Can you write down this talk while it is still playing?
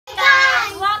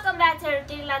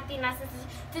Latina sisters.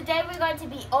 Today we're going to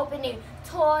be opening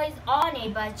toys on a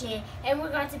budget, and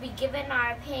we're going to be giving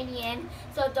our opinion.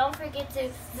 So don't forget to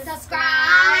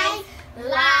subscribe,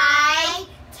 like,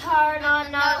 turn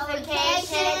on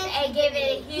notifications, and give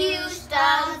it a huge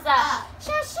thumbs up.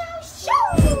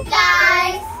 Shoo,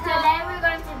 guys! Today we're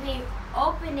going to be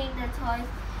opening the toys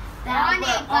that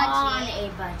were on a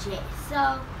budget.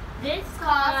 So this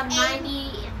cost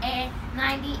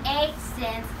 98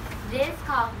 cents. This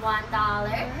cost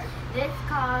 $1. This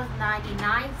cost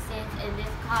 99 cents, and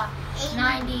this cost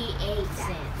 98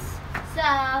 cents. So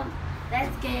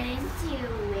let's get into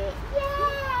it.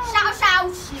 Yay!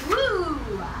 Shout, shoo!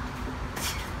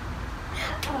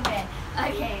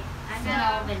 Okay. I'm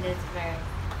gonna open this first.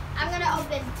 I'm gonna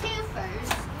open two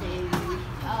first.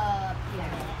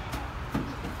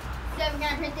 So we're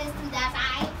gonna put this to that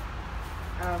side.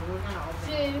 We're gonna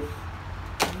open.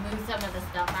 Move some of the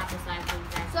stuff out the side,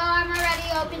 please. So I'm already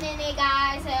opening it,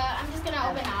 guys. I'm just gonna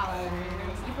open ours.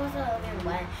 You're supposed to open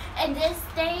one. And this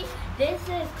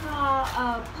is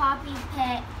called Poppy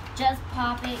Pet. Just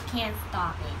pop it, can't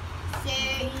stop it.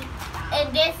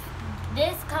 And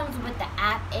this comes with the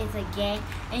app. It's a game,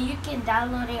 and you can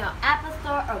download it on Apple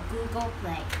Store or Google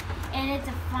Play. And it's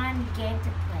a fun game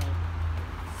to play.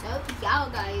 So y'all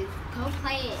guys, go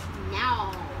play it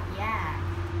now. Yeah.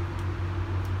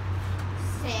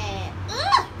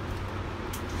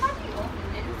 How do you open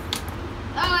this?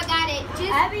 Oh, I got it.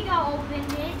 Abigail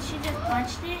opened it. She just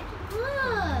punched it.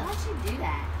 Look. How'd she do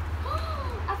that?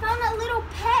 I found a little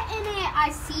pet in it.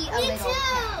 I see a little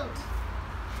pet.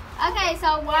 Okay,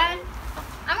 so one.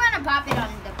 I'm gonna pop it on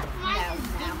the nose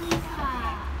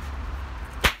now.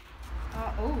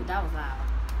 Oh, that was loud.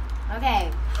 Okay,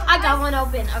 I got one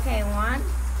open. Okay, 1,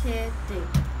 2, 3.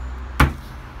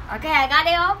 Okay, I got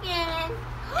it open.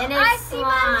 And it's I see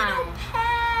my little pet.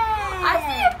 I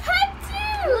see a pet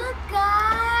too. Look,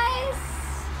 guys.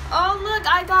 Oh, look,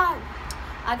 I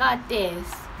got this.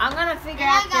 I'm gonna figure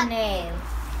out the name.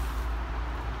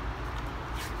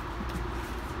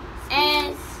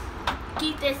 And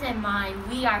keep this in mind.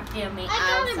 We are filming outside.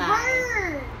 I got a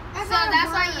bird. So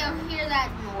that's why you'll hear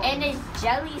that noise. And it's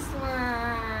jelly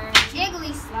slime.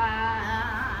 Jiggly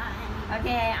slime.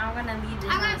 Okay, I'm gonna leave this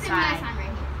I'm on gonna the put my side. slime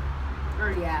right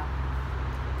here. Yeah.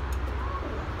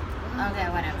 Okay,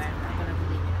 whatever. I'm gonna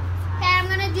leave it on the side. Okay, I'm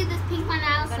gonna do this pink one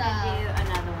I'm also. gonna do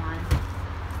another one.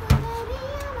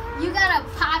 You gotta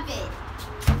pop it.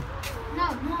 No,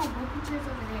 go put yours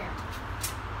over there.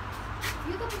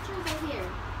 You go put yours over here.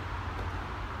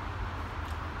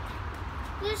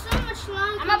 There's so much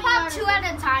slime. I'm gonna pop two at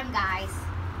a time, guys.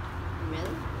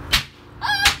 Really?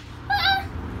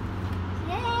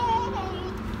 Yay!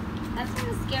 That's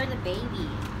gonna scare the baby.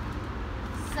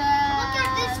 So look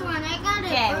at this one. I got it.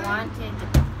 Okay, 1, 2,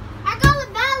 3. I got a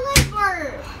ballet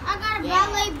bird. I got a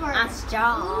ballet bird. I'm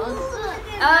strong. Look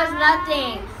at Oh, it's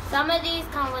nothing. Some of these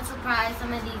come with surprise,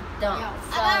 some of these don't. No,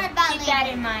 So I got a ballet keep that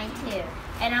bird. in mind too.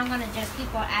 And I'm gonna just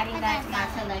keep on adding that to my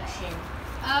ballet collection.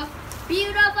 Of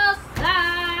beautiful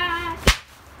slime.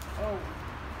 Oh.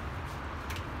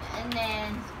 And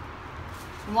then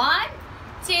 1,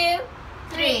 2,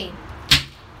 3.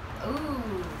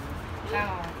 Ooh. That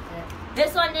one was good.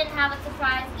 This one didn't have a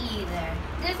surprise either.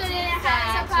 This one didn't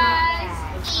have a surprise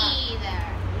either.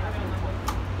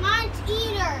 Mine's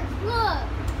Eater. Look.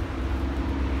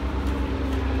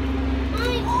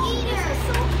 Mine's Eater. This is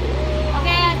so cool.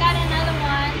 Okay, I got another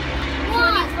one.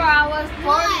 24 hours,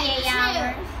 48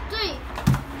 hours. 1, 2, 3.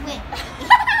 Wait.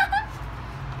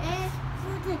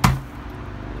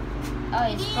 Oh,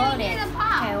 it's folded.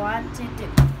 Okay, 1, 2,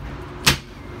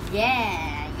 3. Yeah.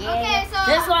 Okay, so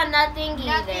this one, nothing either.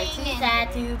 nothing Too in sad,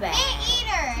 it. too bad.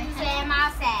 Eater. Say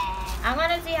my sad. I'm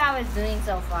gonna see how it's doing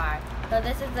so far. So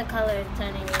this is the color it's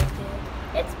turning into.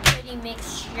 It's pretty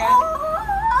mixture.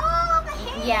 Oh, my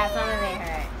hand. Yeah, some of it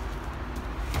hurt.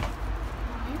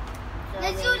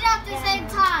 Let's do it at the same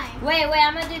time. Wait,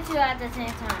 I'm gonna do 2 at the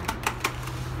same time.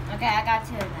 Okay, I got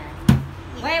 2 then.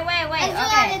 Wait. Let's do it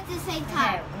Okay. at the same Okay,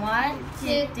 time. 1,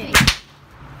 2, 3.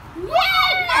 Yay!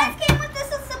 That came with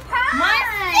us a surprise. Mine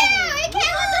Yeah, it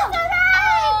came with a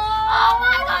surprise. Oh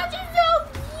my gosh, it's so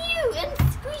cute and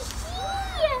squishy.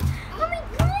 Oh my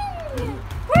god.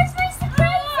 Where's my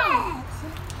surprise?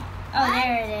 Oh,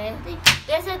 there it is.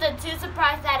 This is the 2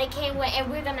 surprises that it came with, and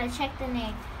we're gonna check the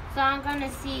name. So I'm gonna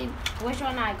see which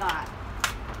one I got.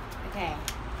 Okay.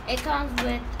 It comes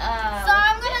with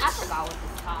I'm gonna I forgot what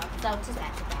this is called. So too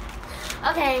bad.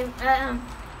 Okay,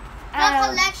 The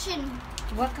collection.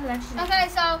 what collection? Okay,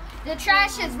 so the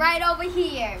trash is right over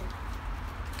here.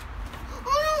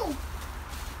 Oh no!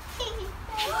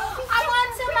 I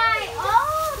want to my.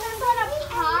 Oh, there's a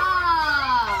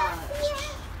pot.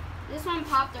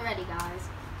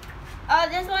 Oh,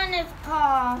 this one is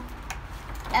called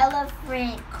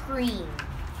Elephant Cream.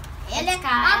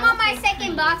 I'm on my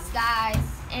second box, guys.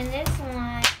 And this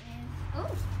one is,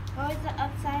 oh, it's the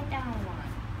upside down one.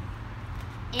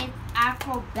 It's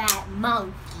Acrobat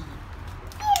Monkey.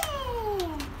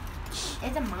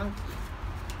 It's a monkey.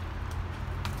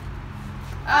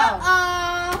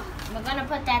 Oh. We're gonna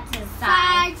put that to the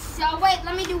side. So wait,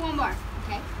 let me do one more.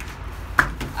 Okay.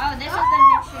 Oh, this is the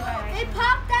mixture that I It did.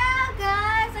 popped out,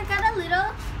 guys. I got a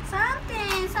little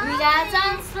something. We got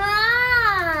some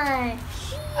slime.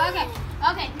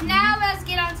 Okay. Now let's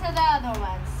get on to the other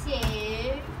one.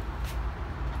 See.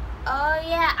 Oh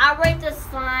yeah, I rate the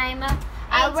slime.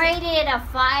 I rated it a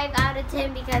 5 out of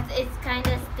 10 because it's kind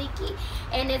of sticky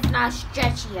and it's not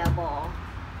stretchable.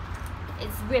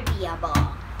 It's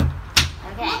rippable.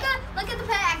 Okay. Look at the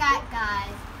pet I got,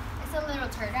 guys. It's a little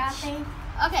turtle thing.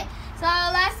 Okay, so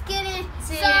let's get it.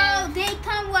 So they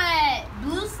come with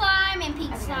blue slime and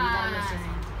pink slime.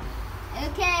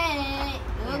 Okay.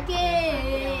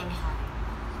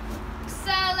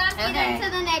 So let's get into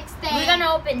the next thing. We're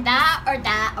gonna open that or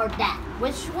that or that.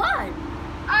 Which one?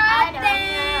 I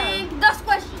think the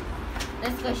squishy. The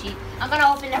squishy. I'm gonna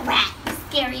open the rat. The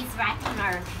scariest rat on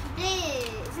earth. This.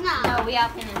 No, we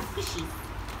open the squishy.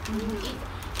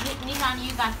 Nissan,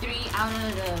 you got 3 out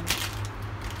of the,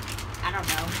 I don't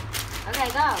know. Okay,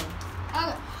 go.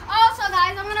 Okay. Also,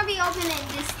 guys, I'm gonna be opening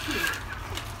this too.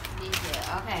 These two.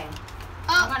 Okay.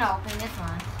 I'm gonna open this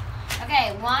one.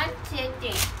 Okay, 1, 2,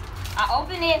 3. I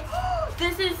open it.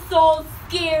 This is so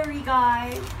scary,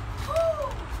 guys.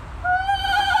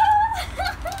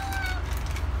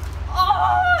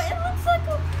 Oh, it looks like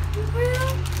a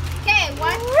real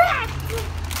rat.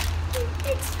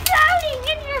 It's floating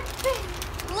in your face.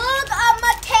 Look, a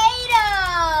potato.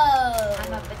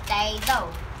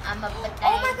 I'm a potato.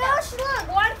 Oh my gosh, look.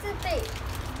 1, 2, 3.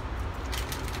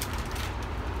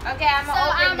 Okay, I'm So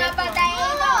gonna I'm open a this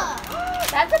potato. one.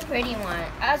 That's a pretty one.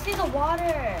 I see the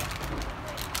water.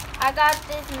 I got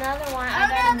this another one. Oh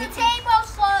no, the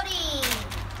table's floating.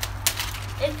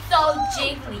 It's so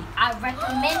jiggly. I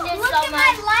recommend this Look so at much.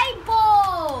 my light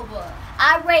bulb.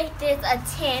 I rate this a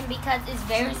 10 because it's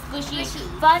very squishy,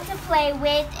 fun to play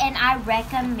with, and I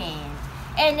recommend.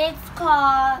 And it's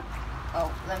called,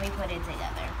 oh, let me put it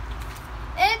together.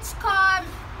 It's called,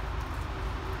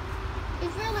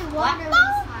 it's really water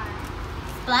ball? inside.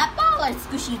 Splat ball or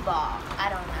squishy ball? I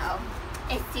don't know.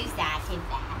 It's too sad.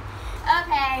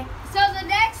 Okay. So the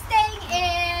next thing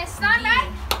is slime bag.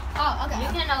 Oh, okay. You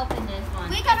can open this one.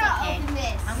 We gotta It's okay. open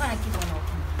this. I'm gonna keep on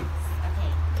opening this.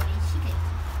 Okay.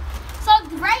 So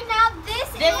right now this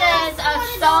This is a one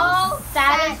of so those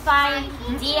satisfying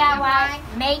satisfying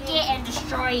DIY make it and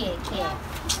destroy it kit.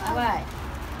 What?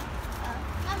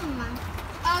 Never mind.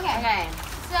 Okay. Okay.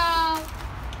 So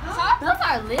Those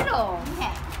are little.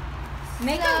 okay.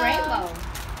 Make So- a rainbow.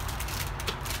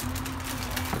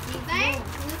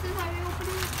 This is how you open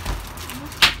it.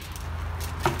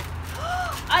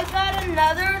 I got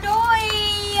another toy.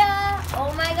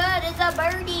 Oh my god, it's a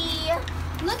birdie.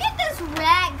 Look at this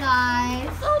rat, guys.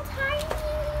 It's so tiny.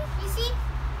 You see?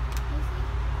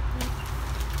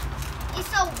 It's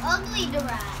so ugly, the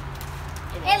rat.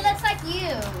 It looks like you.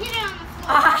 Get it on the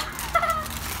floor.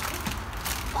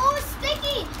 Oh, it's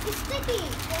sticky. It's sticky.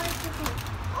 Oh, it's sticky.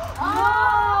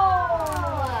 Oh.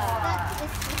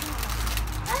 It's sticky.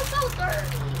 That's so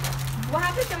dirty. What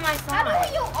happened to my How slime?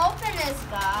 do you open this,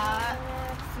 guy?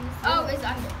 Oh, it's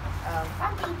under.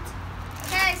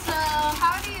 Okay, so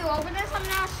how do you open this? I'm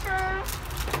not sure.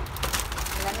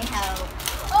 Let me help.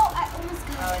 Oh, I almost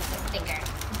got Oh, it. it's a sticker.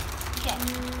 Okay.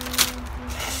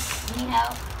 Need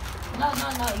help? No,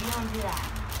 you don't do that.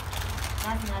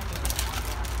 That's nothing.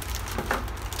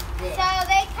 So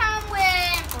they come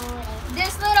with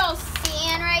this little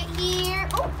stand right here.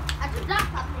 Oh, I just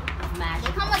dropped something.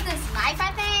 They come with this knife,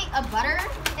 I think, a butter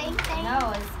thing.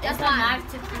 No, it's a knife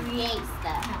to create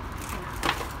stuff.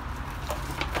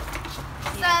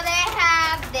 So they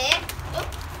have this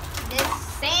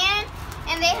sand,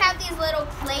 and they have these little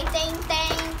clay thing.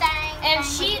 And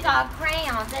she got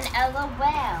crayons and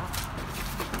LOL.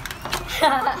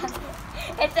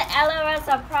 It's an LOL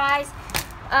surprise.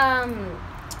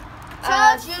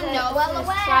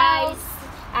 Surprise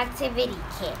activity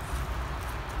kit.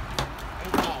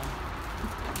 Okay.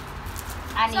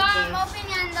 I need So I'm this.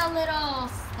 opening the little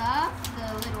stuff, the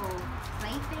little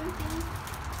clay thing.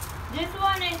 This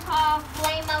one is called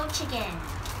Flame-O Chicken.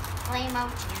 Flame-O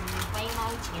Chicken. Flame-O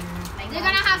Chicken. Flame-O They're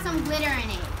gonna have Chicken. some glitter in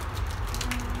it.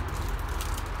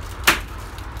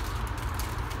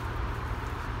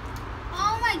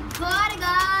 Oh my god,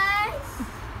 guys!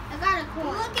 I got a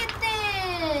corn. Look at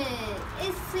this!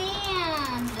 It's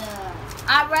sand.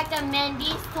 recommend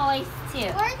these toys too.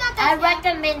 Where's that I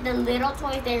recommend the little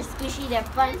toys. They're squishy, they're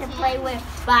fun to play with,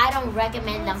 but I don't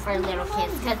recommend them for little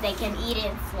kids because they can eat it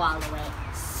and swallow it.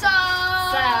 So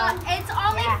it's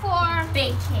only for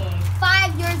Big kids.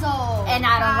 5 years old. And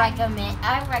I don't recommend.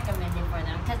 I recommend it for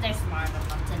them because they're smart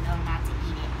enough to know not to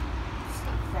eat it.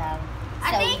 So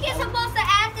I think you're supposed to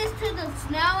add this to the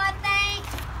snow, I think.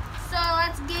 So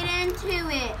let's get into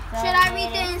it. Should I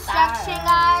read the instruction,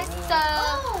 guys? So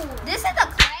this is the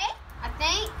clay, I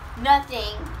think.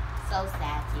 nothing. So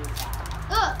sad, you guys.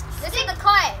 Look, this is the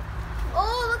clay.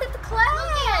 Oh, look at the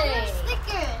clay.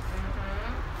 Stickers.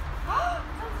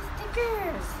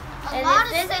 Stickers. A And lot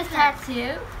is of this a stickers.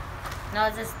 tattoo? No,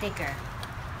 it's a sticker.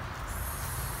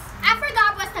 I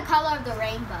forgot what's the color of the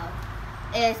rainbow.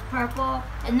 It's purple.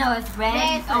 No, it's red,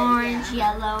 Red, orange,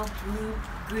 yeah. yellow, blue,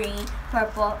 green,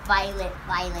 purple, violet,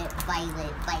 violet,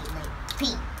 violet, violet,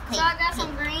 pink. So I got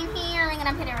some green here. I'm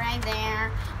gonna put it right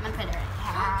there. I'm gonna put it right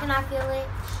here. Can I feel it?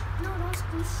 No, don't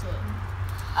squeeze it.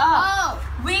 Oh,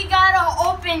 we gotta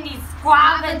open these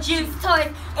guava juice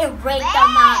toys and rate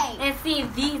them out and see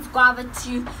if these guava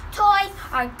juice toys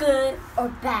are good or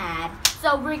bad.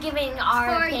 So we're giving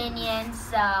our opinions.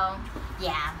 So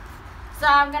yeah. So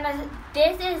I'm gonna.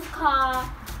 This is called.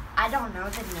 I don't know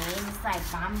the name. It's like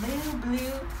bamboo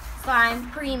blue slime,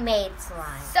 pre-made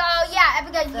slime. So yeah,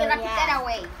 Abigail, you So, gotta put yeah. that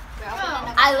away.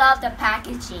 I love the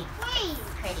packaging. Wait.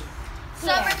 Pretty.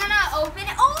 So Here. we're gonna open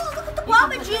it. Oh, look at the You guava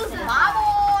can put juice. this in Bubble.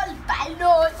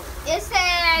 It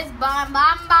says bum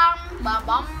bum bum bum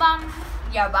bum bum.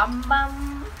 Your bum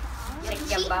bum. Your Like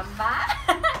your cheek. bum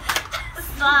bum.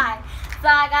 Slime. So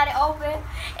I got it open.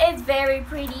 It's very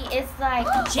pretty. It's like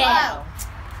gel.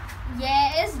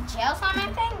 Yeah, it's gel slime, I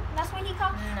think. That's what he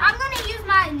called. No. I'm gonna use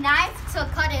my knife to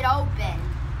cut it open.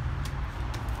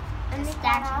 And The it's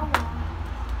statue.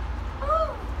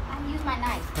 Ooh, I use my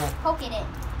knife. Poke it in.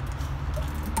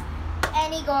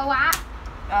 And he go what?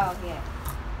 Oh, yeah.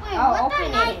 Wait, Oh, what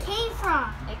open that knife it. came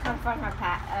from? It comes from her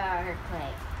clay.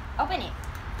 Open it.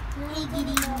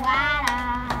 Giggity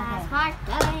water,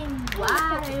 sparkling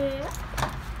water.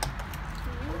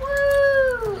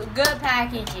 Woo! Good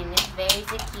packaging. It's very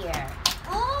secure.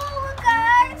 Oh,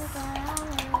 guys.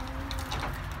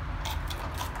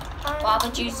 Guava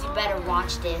juice, you better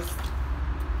watch this.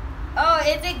 Oh,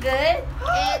 is it good?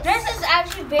 This is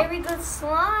actually very good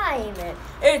slime.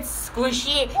 It's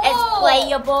squishy. It's Whoa.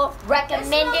 playable.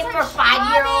 Recommended for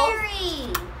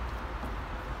 5-year-olds.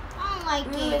 I don't like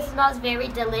It smells very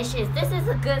delicious. This is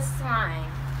a good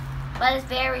slime, but it's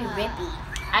very rippy.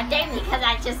 I think because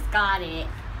I just got it,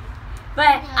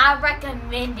 but I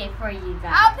recommend it for you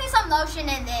guys. I'll put some lotion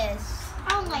in this. I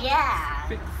don't like Yeah,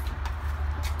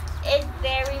 it's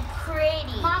very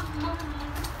pretty.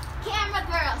 Camera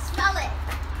girl, smell it.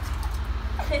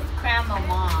 It's Grandma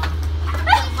Mom.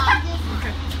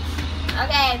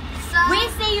 Okay, So, we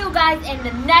see you guys in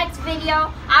the next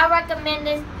video. I recommend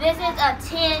this. This is a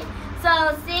 10.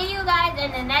 So see you guys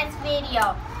in the next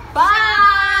video.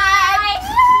 Bye.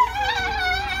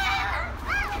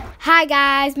 Hi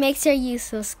guys, make sure you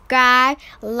subscribe,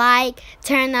 like,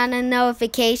 turn on the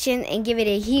notification, and give it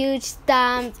a huge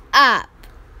thumbs up.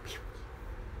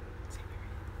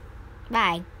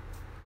 Bye.